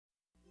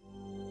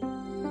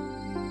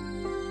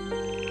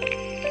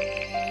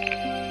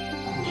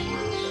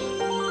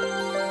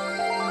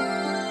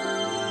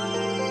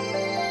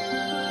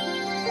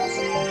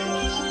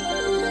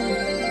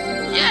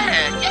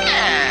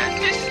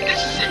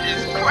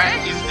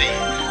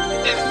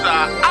It's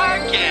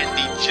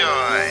iCandi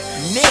joint.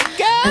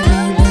 Nigga, I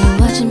know you've been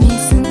watching me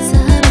since I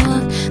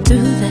walked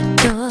through that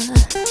door.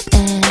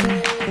 And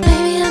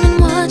baby, I've been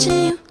watching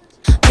you,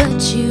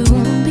 but you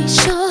won't be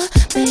sure.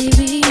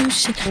 Baby, you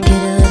should get a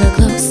little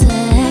closer,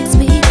 ask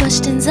me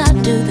questions, I'll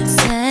do the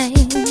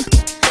same.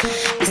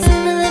 You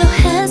seem a little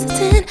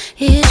hesitant,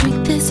 here,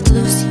 drink this,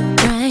 loose your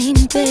brain.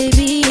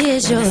 Baby,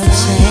 here's your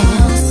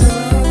chance.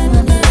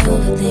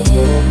 Over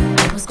there,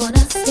 I was gonna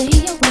say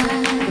a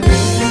while.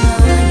 You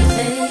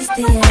face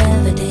the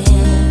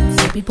evidence.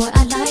 Baby boy,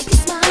 I like your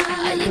smile.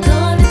 Are you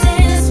gonna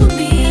dance with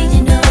me?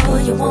 You know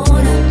you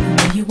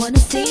wanna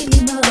see me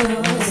more.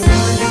 So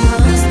you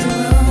lost the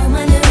room, I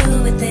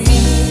knew it then.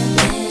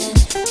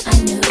 I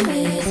knew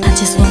it. I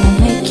just wanna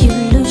make you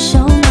lose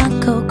your mind,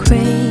 go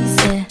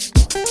crazy.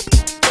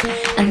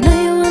 I know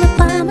you wanna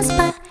find my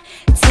spot.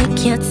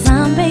 Take your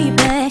time,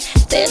 baby.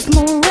 There's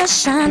no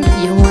rush. I know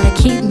you wanna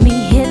keep me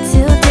here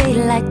till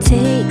daylight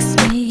takes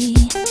me.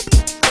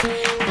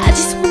 I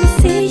just wanna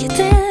see you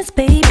dance,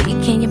 baby.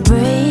 Can you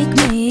break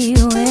me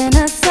when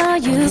I saw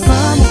you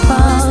from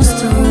across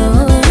the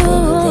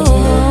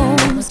road?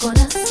 I was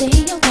gonna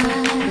say a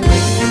while.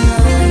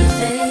 You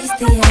face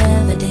the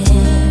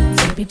evidence.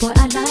 Baby boy, I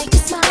like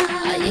your smile.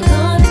 Are you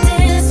gonna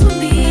dance with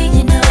me?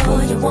 You know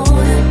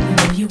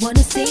you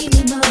wanna see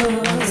me more.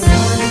 So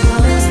you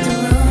crossed the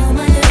room,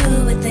 I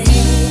knew it then.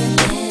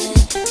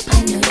 I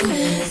knew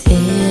it.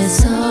 It's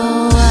so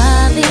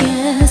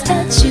obvious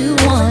that you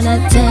wanna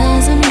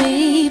dance with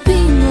me, be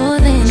more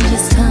than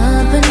just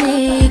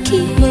company.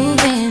 Keep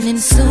moving and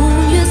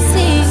soon you'll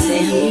see.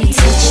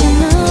 Touching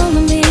all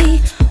of me,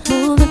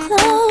 moving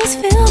close,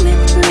 feel me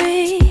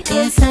free.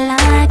 It's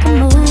like a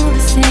movie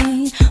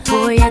scene.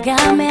 Boy, you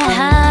got me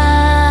high.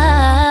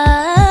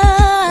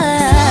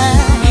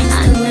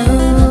 I knew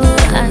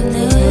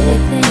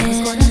it then. I was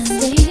gonna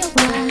stay a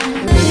while.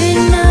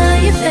 Didn't know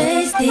you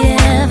face the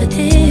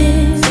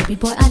evidence. Baby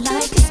boy, I like